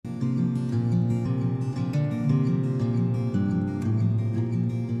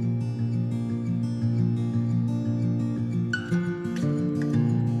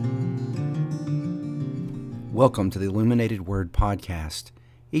Welcome to the Illuminated Word Podcast.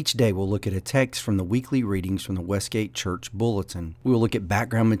 Each day we'll look at a text from the weekly readings from the Westgate Church Bulletin. We will look at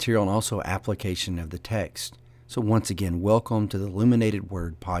background material and also application of the text. So once again, welcome to the Illuminated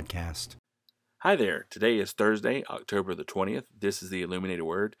Word Podcast. Hi there. Today is Thursday, October the 20th. This is the Illuminated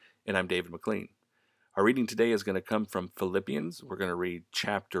Word, and I'm David McLean. Our reading today is going to come from Philippians. We're going to read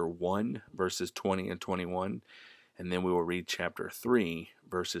chapter 1, verses 20 and 21, and then we will read chapter 3,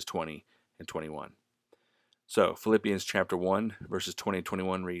 verses 20 and 21. So, Philippians chapter 1, verses 20 and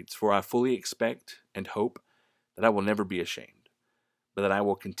 21 reads, "For I fully expect and hope that I will never be ashamed, but that I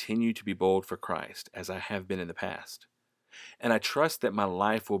will continue to be bold for Christ, as I have been in the past. And I trust that my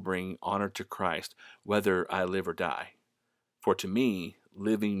life will bring honor to Christ, whether I live or die. For to me,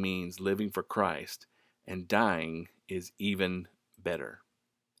 living means living for Christ, and dying is even better."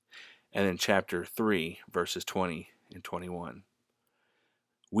 And then chapter 3, verses 20 and 21.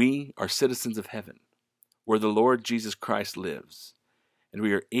 "We are citizens of heaven, where the Lord Jesus Christ lives, and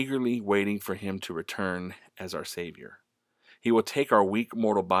we are eagerly waiting for him to return as our Savior. He will take our weak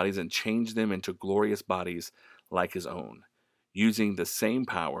mortal bodies and change them into glorious bodies like his own, using the same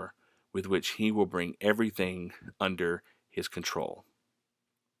power with which he will bring everything under his control."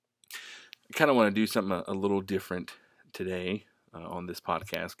 I kind of want to do something a little different today on this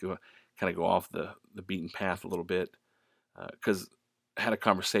podcast, go off the beaten path a little bit, because I had a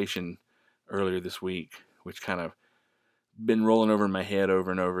conversation earlier this week, which kind of been rolling over in my head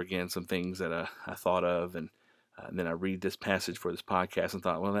over and over again, some things that I thought of, and then I read this passage for this podcast and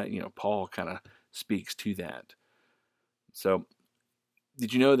thought, well, that Paul kind of speaks to that. So,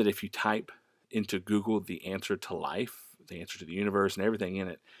 did you know that if you type into Google the answer to life, the answer to the universe, and everything in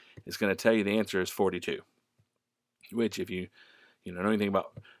it, it's going to tell you the answer is 42, which if you know anything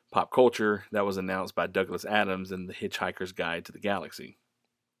about pop culture, that was announced by Douglas Adams in The Hitchhiker's Guide to the Galaxy.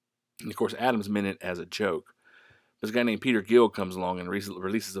 And of course, Adams meant it as a joke. But this guy named Peter Gill comes along and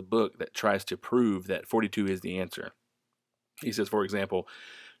releases a book that tries to prove that 42 is the answer. He says, for example,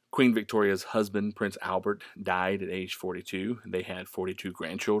 Queen Victoria's husband, Prince Albert, died at age 42. They had 42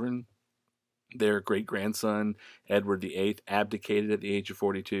 grandchildren. Their great-grandson, Edward VIII, abdicated at the age of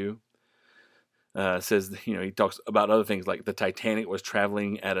 42. Says, he talks about other things like the Titanic was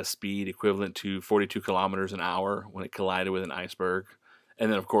traveling at a speed equivalent to 42 kilometers an hour when it collided with an iceberg.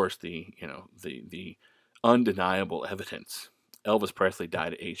 And then, of course, the undeniable evidence. Elvis Presley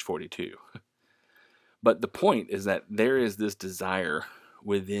died at age 42. But the point is that there is this desire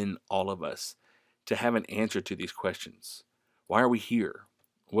within all of us to have an answer to these questions. Why are we here?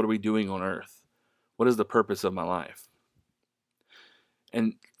 What are we doing on earth? What is the purpose of my life?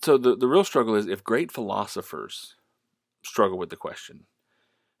 And so the real struggle is if great philosophers struggle with the question,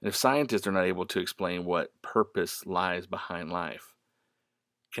 and if scientists are not able to explain what purpose lies behind life,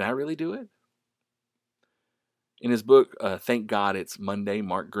 can I really do it? In his book, Thank God It's Monday,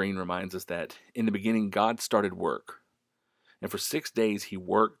 Mark Green reminds us that in the beginning, God started work. And for 6 days, he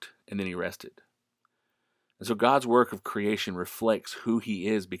worked and then he rested. And so God's work of creation reflects who he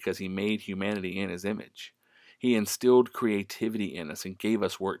is because he made humanity in his image. He instilled creativity in us and gave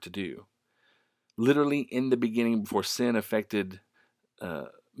us work to do. Literally in the beginning, before sin affected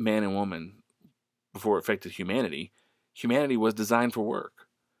man and woman, before it affected humanity, humanity was designed for work.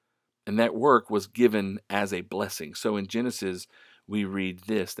 And that work was given as a blessing. So in Genesis, we read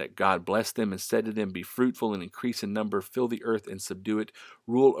this, that God blessed them and said to them, "Be fruitful and increase in number, fill the earth and subdue it,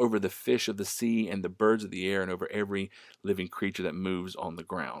 rule over the fish of the sea and the birds of the air and over every living creature that moves on the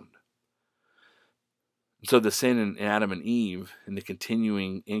ground." So the sin in Adam and Eve and the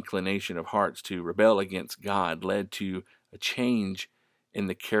continuing inclination of hearts to rebel against God led to a change in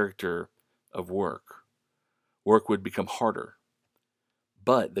the character of work. Work would become harder.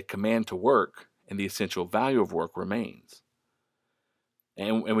 But the command to work and the essential value of work remains.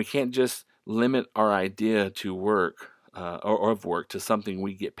 And we can't just limit our idea to work or of work to something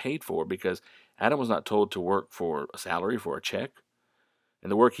we get paid for, because Adam was not told to work for a salary, for a check.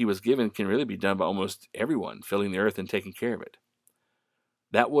 And the work he was given can really be done by almost everyone, filling the earth and taking care of it.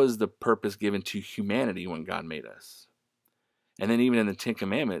 That was the purpose given to humanity when God made us. And then even in the Ten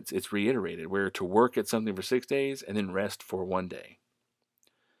Commandments, it's reiterated. We're to work at something for 6 days and then rest for 1 day.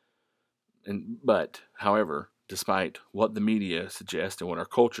 But, however, despite what the media suggests and what our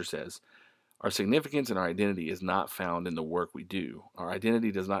culture says, our significance and our identity is not found in the work we do. Our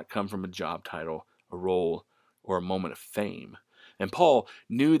identity does not come from a job title, a role, or a moment of fame. And Paul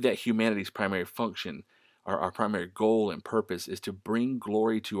knew that humanity's primary function, our primary goal and purpose, is to bring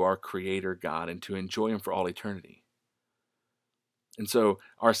glory to our Creator God and to enjoy him for all eternity. And so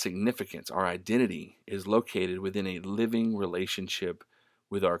our significance, our identity, is located within a living relationship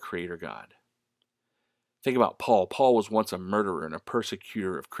with our Creator God. Think about Paul. Paul was once a murderer and a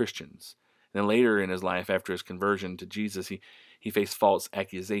persecutor of Christians. And then later in his life, after his conversion to Jesus, he faced false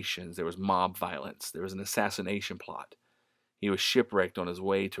accusations. There was mob violence. There was an assassination plot. He was shipwrecked on his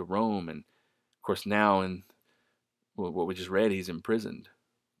way to Rome. And, of course, now in what we just read, he's imprisoned,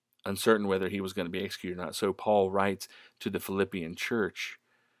 uncertain whether he was going to be executed or not. So Paul writes to the Philippian church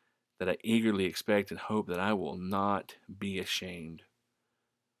that I eagerly expect and hope that I will not be ashamed.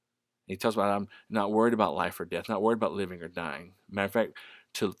 He tells about I'm not worried about life or death, not worried about living or dying. Matter of fact,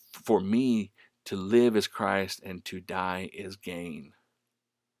 for me to live is Christ and to die is gain.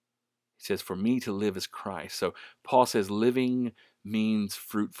 He says, for me to live is Christ. So Paul says living means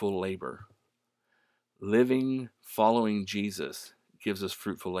fruitful labor. Living, following Jesus gives us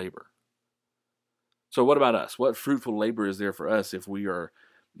fruitful labor. So what about us? What fruitful labor is there for us if we are,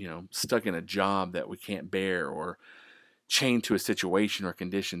 stuck in a job that we can't bear, or chained to a situation or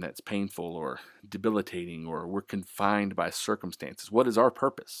condition that's painful or debilitating, or we're confined by circumstances? What is our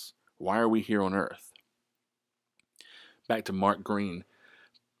purpose? Why are we here on earth? Back to Mark Green.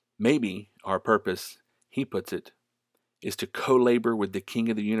 Maybe our purpose, he puts it, is to co-labor with the King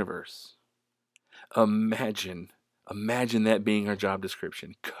of the universe. Imagine that being our job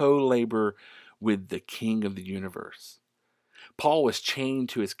description. Co-labor with the King of the universe. Paul was chained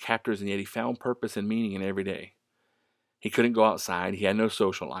to his captors, and yet he found purpose and meaning in every day. He couldn't go outside. He had no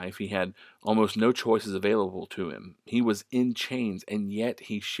social life. He had almost no choices available to him. He was in chains, and yet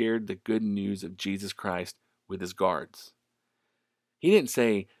he shared the good news of Jesus Christ with his guards. He didn't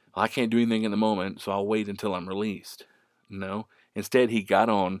say, I can't do anything in the moment, so I'll wait until I'm released. No. Instead, he got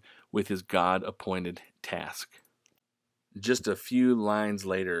on with his God-appointed task. Just a few lines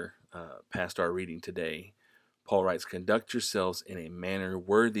later, past our reading today, Paul writes, conduct yourselves in a manner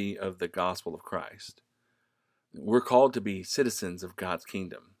worthy of the gospel of Christ. We're called to be citizens of God's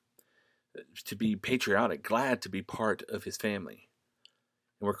kingdom, to be patriotic, glad to be part of his family.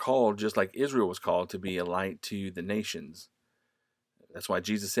 And we're called, just like Israel was called, to be a light to the nations. That's why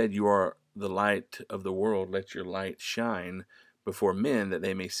Jesus said, you are the light of the world. Let your light shine before men, that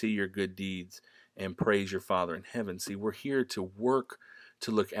they may see your good deeds and praise your Father in heaven. See, we're here to work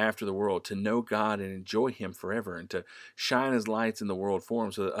to look after the world, to know God and enjoy him forever, and to shine as lights in the world for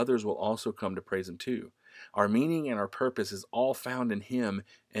him so that others will also come to praise him too. Our meaning and our purpose is all found in him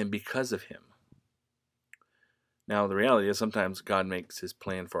and because of him. Now, the reality is sometimes God makes his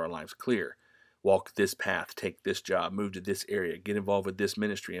plan for our lives clear. Walk this path, take this job, move to this area, get involved with this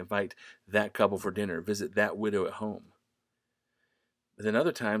ministry, invite that couple for dinner, visit that widow at home. But then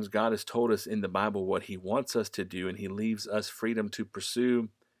other times, God has told us in the Bible what he wants us to do, and he leaves us freedom to pursue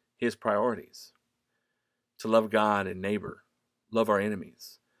his priorities. To love God and neighbor, love our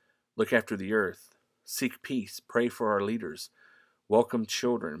enemies, look after the earth, seek peace, pray for our leaders, welcome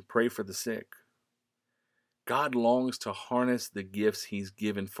children, pray for the sick. God longs to harness the gifts he's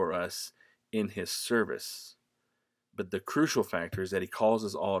given for us in his service. But the crucial factor is that he calls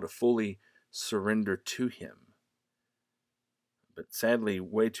us all to fully surrender to him. But sadly,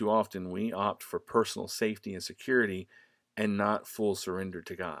 way too often we opt for personal safety and security and not full surrender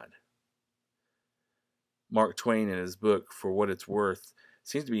to God. Mark Twain, in his book, For What It's Worth,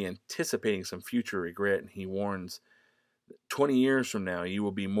 seems to be anticipating some future regret, and he warns, 20 years from now, you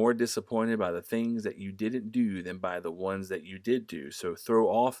will be more disappointed by the things that you didn't do than by the ones that you did do. So throw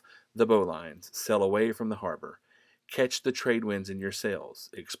off the bowlines, sail away from the harbor, catch the trade winds in your sails,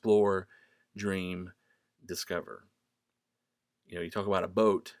 explore, dream, discover. You talk about a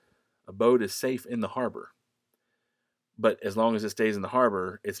boat. A boat is safe in the harbor. But as long as it stays in the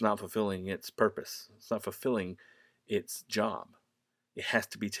harbor, it's not fulfilling its purpose. It's not fulfilling its job. It has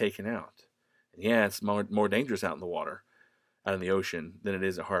to be taken out. And yeah, it's more dangerous out in the water, out in the ocean, than it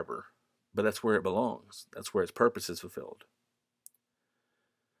is a harbor. But that's where it belongs. That's where its purpose is fulfilled.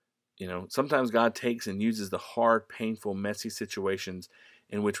 Sometimes God takes and uses the hard, painful, messy situations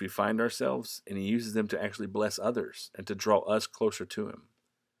in which we find ourselves, and he uses them to actually bless others and to draw us closer to him.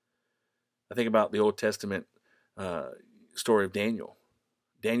 I think about the Old Testament story of Daniel.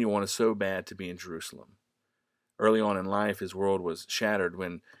 Daniel wanted so bad to be in Jerusalem. Early on in life, his world was shattered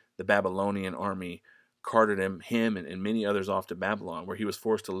when the Babylonian army carted him and many others off to Babylon, where he was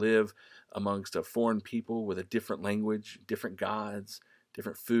forced to live amongst a foreign people with a different language, different gods,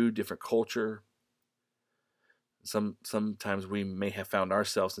 different food, different culture. Sometimes we may have found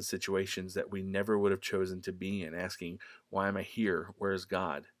ourselves in situations that we never would have chosen to be in, asking, why am I here? Where is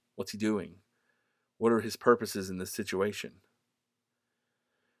God? What's he doing? What are his purposes in this situation?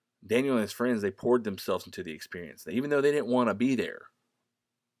 Daniel and his friends, they poured themselves into the experience. Even though they didn't want to be there,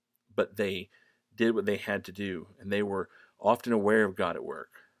 but they did what they had to do, and they were often aware of God at work.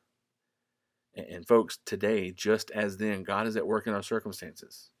 And folks, today, just as then, God is at work in our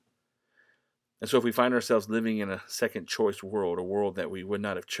circumstances. And so if we find ourselves living in a second choice world, a world that we would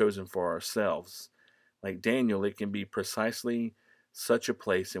not have chosen for ourselves, like Daniel, it can be precisely such a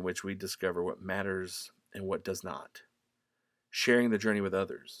place in which we discover what matters and what does not. Sharing the journey with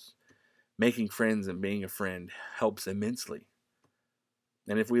others, making friends and being a friend helps immensely.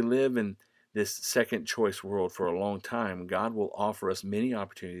 And if we live in this second choice world for a long time, God will offer us many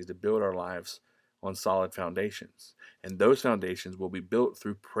opportunities to build our lives on solid foundations. And those foundations will be built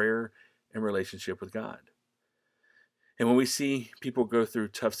through prayer and relationship with God. And when we see people go through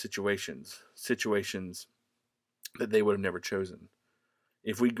tough situations that they would have never chosen,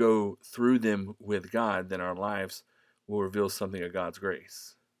 if we go through them with God, then our lives will reveal something of God's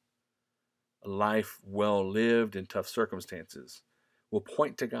grace. A life well lived in tough circumstances will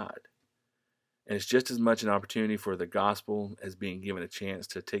point to God. And it's just as much an opportunity for the gospel as being given a chance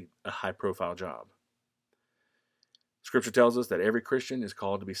to take a high-profile job. Scripture tells us that every Christian is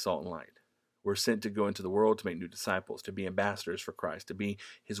called to be salt and light. We're sent to go into the world to make new disciples, to be ambassadors for Christ, to be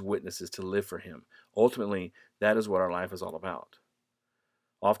his witnesses, to live for him. Ultimately, that is what our life is all about.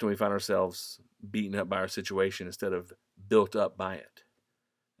 Often we find ourselves beaten up by our situation instead of built up by it,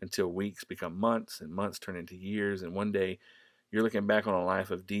 until weeks become months and months turn into years, and one day you're looking back on a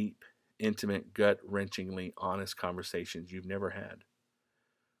life of deep, intimate, gut-wrenchingly honest conversations you've never had.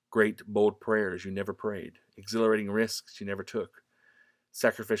 Great, bold prayers you never prayed. Exhilarating risks you never took.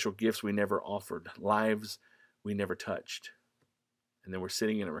 Sacrificial gifts we never offered. Lives we never touched. And then we're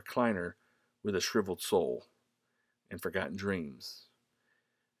sitting in a recliner with a shriveled soul and forgotten dreams.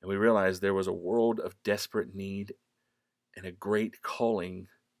 And we realize there was a world of desperate need and a great calling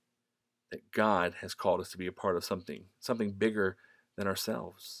that God has called us to be a part of something bigger than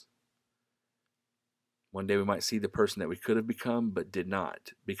ourselves. One day we might see the person that we could have become but did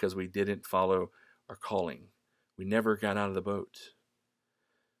not because we didn't follow our calling. We never got out of the boat.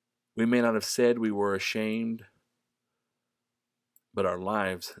 We may not have said we were ashamed, but our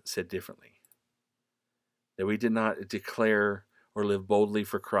lives said differently. That we did not declare or live boldly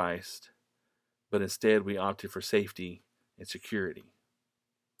for Christ, but instead we opted for safety and security.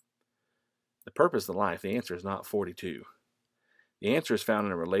 The purpose of life, the answer is not 42. The answer is found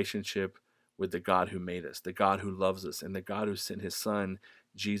in a relationship with the God who made us, the God who loves us, and the God who sent his Son,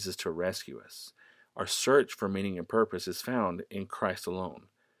 Jesus, to rescue us. Our search for meaning and purpose is found in Christ alone.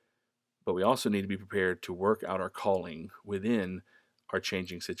 But we also need to be prepared to work out our calling within our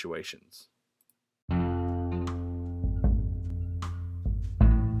changing situations.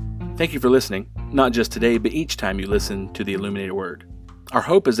 Thank you for listening, not just today, but each time you listen to the Illuminated Word. Our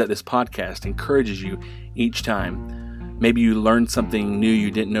hope is that this podcast encourages you each time. Maybe you learned something new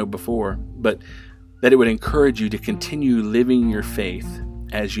you didn't know before, but that it would encourage you to continue living your faith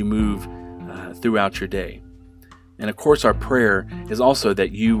as you move throughout your day. And of course, our prayer is also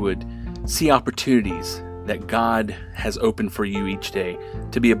that you would see opportunities that God has opened for you each day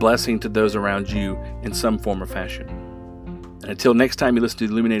to be a blessing to those around you in some form or fashion. And until next time you listen to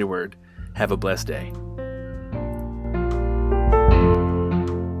the Illuminated Word, have a blessed day.